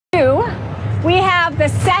We have the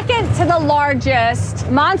second to the largest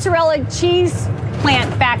mozzarella cheese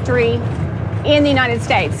plant factory in the United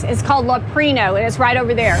States. It's called Loprino, and it's right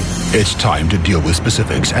over there. It's time to deal with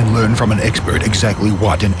specifics and learn from an expert exactly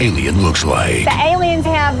what an alien looks like. The aliens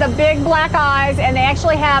have the big black eyes, and they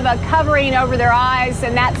actually have a covering over their eyes,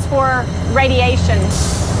 and that's for radiation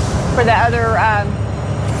for the other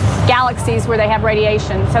galaxies where they have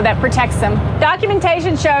radiation, so that protects them.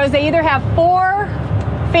 Documentation shows they either have 4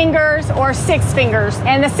 fingers or 6 fingers,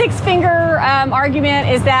 and the 6-finger argument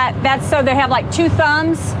is that that's so they have like 2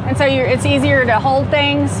 thumbs, and so it's easier to hold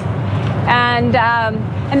things, and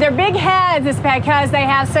their big heads is because they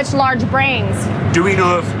have such large brains. Do we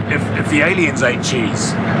know if the aliens ate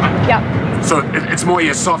cheese? Yep. So it's more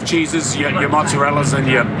your soft cheeses, your mozzarellas, and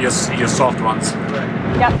your soft ones.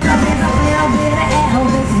 Yep. A little bit of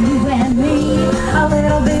Elvis and you and me. A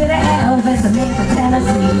little bit of Elvis and me from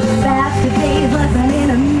Tennessee. That's today's lesson in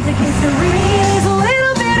a music history. There's a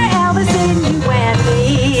little bit of Elvis in you and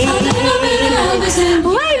me. A little bit of Elvis in you.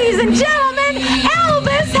 Ladies and gentlemen,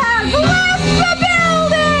 Elvis has left the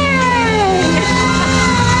building.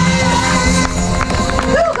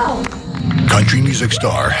 Google. Country music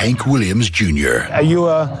star Hank Williams Jr. Are you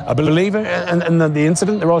a believer in the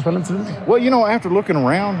incident, the Roswell incident? Well, you know, after looking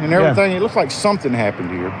around and everything, it looks like something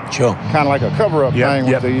happened here. Sure. Kind of like a cover-up thing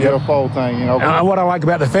with the UFO thing, you know. And what I like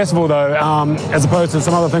about the festival, though, as opposed to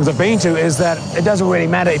some other things I've been to, is that it doesn't really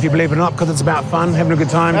matter if you believe it or not, because it's about fun, having a good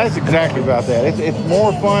time. That's exactly about that. It's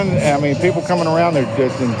more fun. I mean, people coming around, they're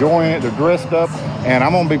just enjoying it. They're dressed up, and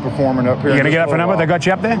I'm going to be performing up here. You're going to get up for a number? They got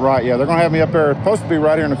you up there? Right, yeah. They're going to have me up there. It's supposed to be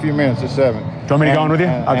right here in a few minutes at 7. Do you want me to go on with you?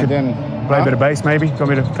 I could play a bit of bass, maybe. Do you want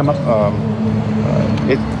me to come up?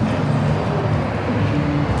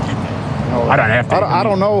 I don't have to. I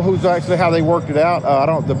don't know who's actually how they worked it out.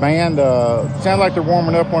 The band sounds like they're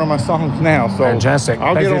warming up one of my songs now. So fantastic.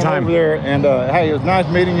 I'll get on over there. And hey, it was nice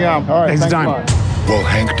meeting you. All right, thanks a lot. While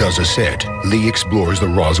Hank does a set, Leigh explores the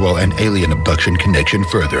Roswell and alien abduction connection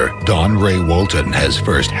further. Don Ray Walton has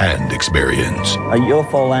first-hand experience. A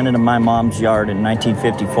UFO landed in my mom's yard in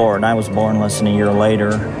 1954, and I was born less than a year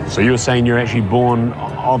later. So you're saying you're actually born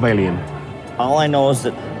of alien? All I know is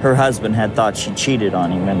that her husband had thought she cheated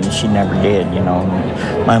on him, and she never did, you know.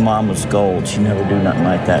 My mom was gold. She never do nothing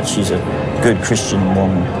like that. She's a good Christian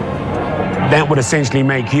woman. That would essentially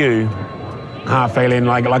make you half alien,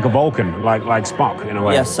 like a Vulcan, like Spock, in a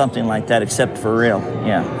way. Yes, something like that, except for real,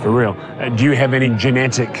 yeah. For real. Do you have any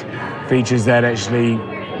genetic features that actually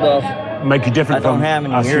make you different from us? I don't have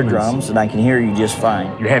any eardrums, and I can hear you just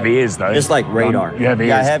fine. You have ears, though. Just like radar. You have ears?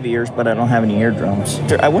 Yeah, I have ears, but I don't have any eardrums.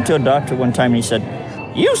 I went to a doctor one time, and he said,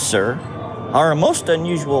 "You, sir, are a most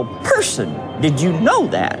unusual person. Did you know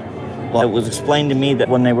that?" Well, it was explained to me that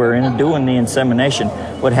when they were doing the insemination,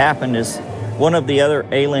 what happened is one of the other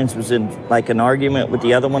aliens was in like an argument with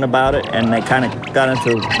the other one about it, and they kind of got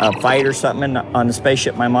into a fight or something on the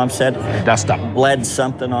spaceship, my mom said. Dust up. Bled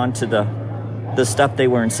something onto the stuff they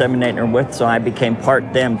were inseminating her with, so I became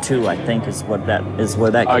part them too, I think is where that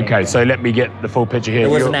came. Okay, so let me get the full picture here.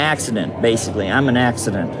 It was an accident, basically. I'm an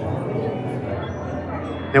accident.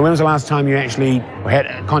 Now, when was the last time you actually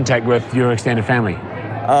had contact with your extended family?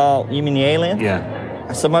 You mean the aliens? Yeah.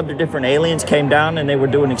 Some other different aliens came down and they were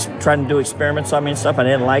trying to do experiments on me and stuff. I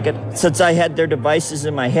didn't like it. Since I had their devices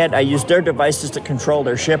in my head, I used their devices to control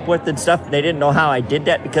their ship with and stuff. They didn't know how I did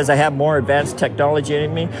that because I have more advanced technology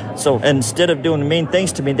in me. So instead of doing mean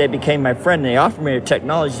things to me, they became my friend. They offered me their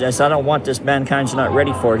technology. I said, "I don't want this. Mankind's not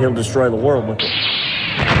ready for it. He'll destroy the world with it."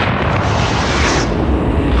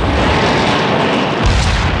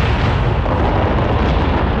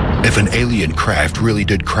 If an alien craft really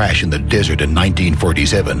did crash in the desert in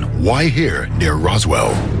 1947, why here near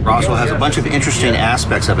Roswell? Roswell has a bunch of interesting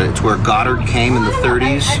aspects of it. It's where Goddard came in the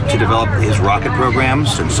 30s to develop his rocket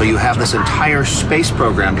programs. And so you have this entire space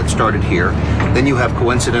program that started here. Then you have,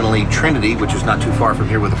 coincidentally, Trinity, which is not too far from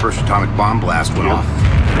here where the first atomic bomb blast went off.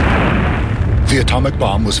 The atomic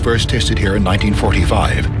bomb was first tested here in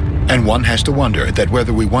 1945. And one has to wonder that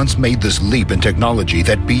whether we once made this leap in technology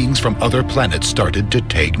that beings from other planets started to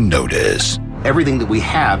take notice. Everything that we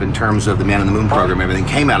have in terms of the Man on the Moon program, everything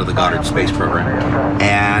came out of the Goddard space program.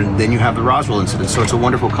 And then you have the Roswell incident. So it's a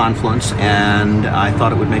wonderful confluence, and I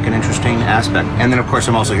thought it would make an interesting aspect. And then, of course,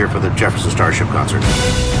 I'm also here for the Jefferson Starship concert.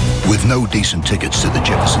 With no decent tickets to the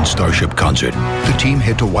Jefferson Starship concert, the team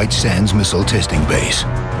head to White Sands Missile Testing Base.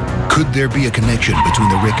 Could there be a connection between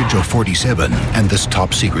the wreckage of 47 and this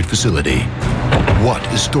top-secret facility? What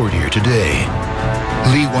is stored here today?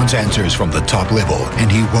 Leigh wants answers from the top level, and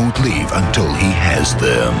he won't leave until he has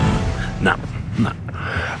them. No.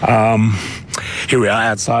 Here we are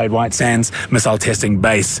outside White Sands Missile Testing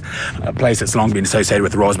Base, a place that's long been associated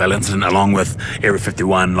with the Roswell incident, along with Area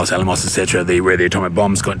 51, Los Alamos, etc., where the atomic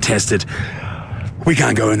bombs got tested. We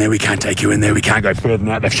can't go in there, we can't take you in there, we can't go further than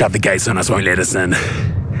that. They've shut the gates on us, won't let us in.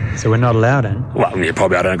 So we're not allowed in? Well, yeah,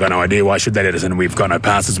 probably. I don't got no idea. Why should they let us in? We've got no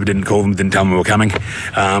passes. We didn't call them, didn't tell them we were coming.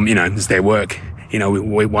 It's their work.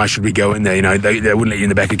 Why should we go in there? They wouldn't let you in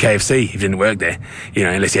the back of KFC if you didn't work there.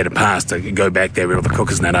 Unless you had a pass to go back there where all the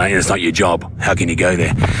cookers and that are. It's not your job. How can you go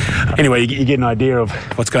there? Anyway, you get an idea of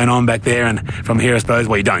what's going on back there, and from here, I suppose,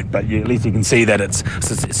 well, you don't, but at least you can see that it's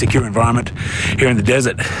a secure environment here in the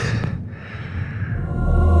desert.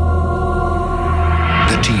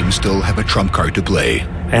 The team still have a trump card to play.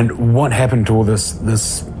 And what happened to all this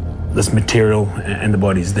material and the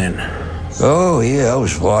bodies then? Oh, yeah, I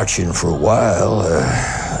was watching for a while.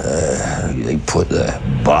 They put the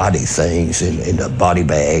body things in the body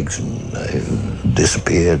bags and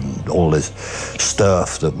disappeared. And all this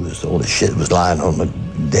stuff all the shit was lying on the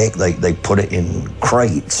deck. They put it in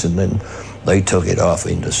crates, and then they took it off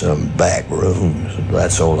into some back rooms.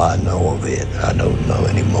 That's all I know of it. I don't know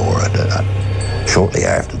anymore. Shortly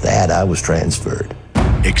after that, I was transferred.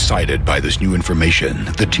 Excited by this new information,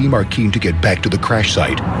 the team are keen to get back to the crash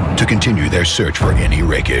site to continue their search for any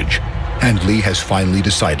wreckage. And Leigh has finally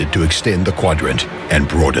decided to extend the quadrant and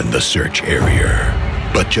broaden the search area.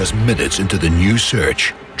 But just minutes into the new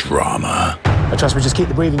search, drama. Trust me, just keep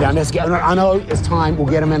the breathing down. I know it's time, we'll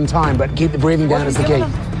get him in time, but keep the breathing down is the key.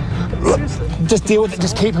 Look, just deal with it,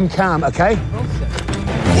 just keep him calm, okay?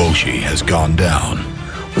 Walshy has gone down.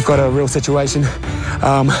 We've got a real situation.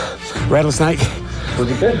 Rattlesnake. Was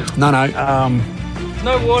he bit? No.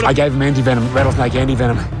 No water. I gave him anti-venom, rattlesnake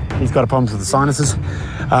anti-venom. He's got a problem with the sinuses.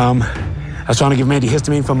 I was trying to give him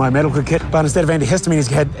antihistamine from my medical kit, but instead of antihistamine, he's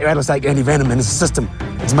had rattlesnake anti-venom in his system.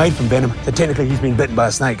 It's made from venom, so technically he's been bitten by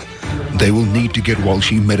a snake. They will need to get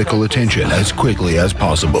Walshy medical attention as quickly as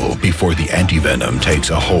possible before the anti-venom takes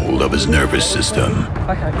a hold of his nervous system.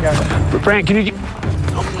 Okay, go. Brant, can you...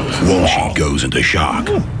 Walshy goes into shock.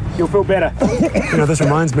 You'll feel better. This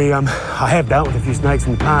reminds me, I have dealt with a few snakes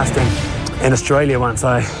in the past, and in Australia once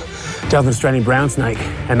I dealt with an Australian brown snake,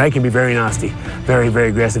 and they can be very nasty, very, very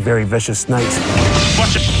aggressive, very vicious snakes.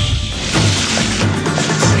 Watch it.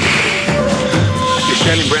 The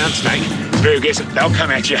Australian brown snake is very aggressive. They'll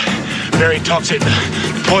come at you. Very toxic.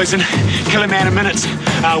 Poison. Kill a man in minutes.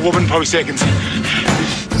 Woman probably seconds.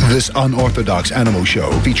 This unorthodox animal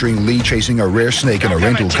show featuring Leigh chasing a rare snake in a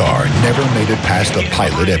rental car never made it past the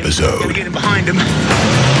pilot episode. Gotta get him behind him.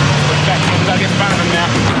 Gotta get in front of him now.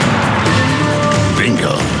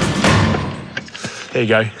 Bingo. There you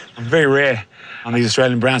go. Very rare on these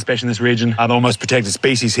Australian brown, especially in this region. Are the almost protected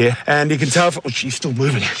species here. And you can tell, she's still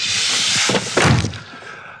moving.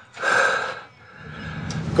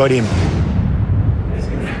 Got him.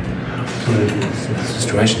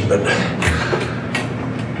 Situation, but...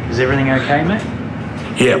 Is everything okay, mate?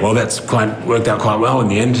 Yeah, well, that's worked out quite well in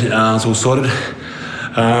the end. It's all sorted.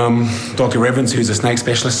 Dr. Evans, who's a snake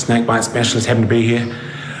specialist, snake bite specialist, happened to be here.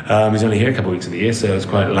 He's only here a couple of weeks of the year, so it's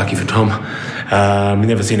quite lucky for Tom. We've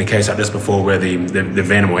never seen a case like this before where the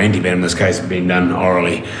venom or anti-venom in this case had been done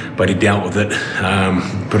orally, but he dealt with it,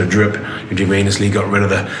 put a drip intravenously, got rid of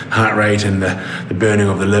the heart rate and the burning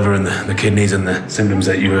of the liver and the kidneys and the symptoms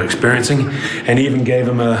that you were experiencing, and he even gave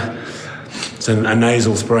him a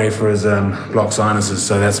nasal spray for his blocked sinuses,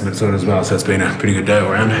 so that's been sorted as well, so it's been a pretty good day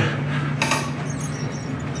all around.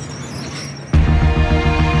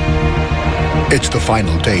 It's the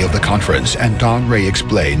final day of the conference, and Don Ray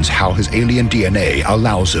explains how his alien DNA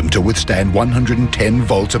allows him to withstand 110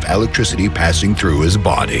 volts of electricity passing through his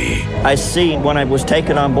body. I see when I was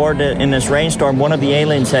taken on board in this rainstorm, one of the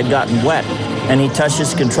aliens had gotten wet, and he touched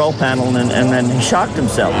his control panel, and then he shocked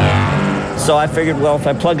himself. So I figured, well, if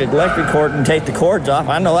I plug an electric cord and take the cords off,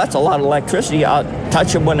 I know that's a lot of electricity. I'll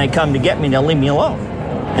touch them when they come to get me, they'll leave me alone.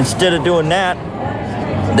 Instead of doing that,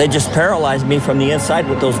 they just paralyzed me from the inside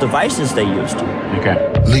with those devices they used.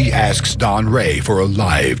 Okay. Leigh asks Don Ray for a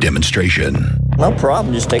live demonstration. No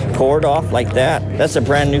problem, just take the cord off like that. That's a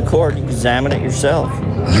brand new cord, you can examine it yourself.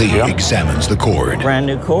 Leigh examines the cord. Brand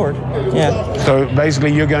new cord, yeah. So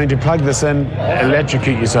basically you're going to plug this in,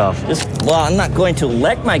 electrocute yourself? Well, I'm not going to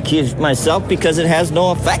electrocute myself because it has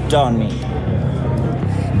no effect on me.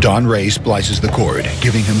 Don Ray splices the cord,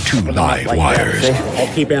 giving him two live wires. I'll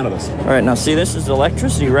keep out of this. All right, now see, this is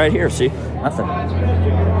electricity right here, see? Nothing.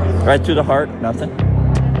 Right through the heart, nothing.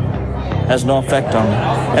 Has no effect on me.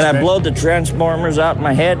 And I blow the transformers out in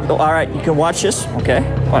my head. All right, you can watch this, okay?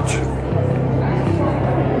 Watch.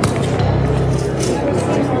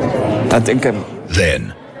 I think I'm...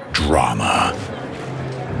 Then, drama.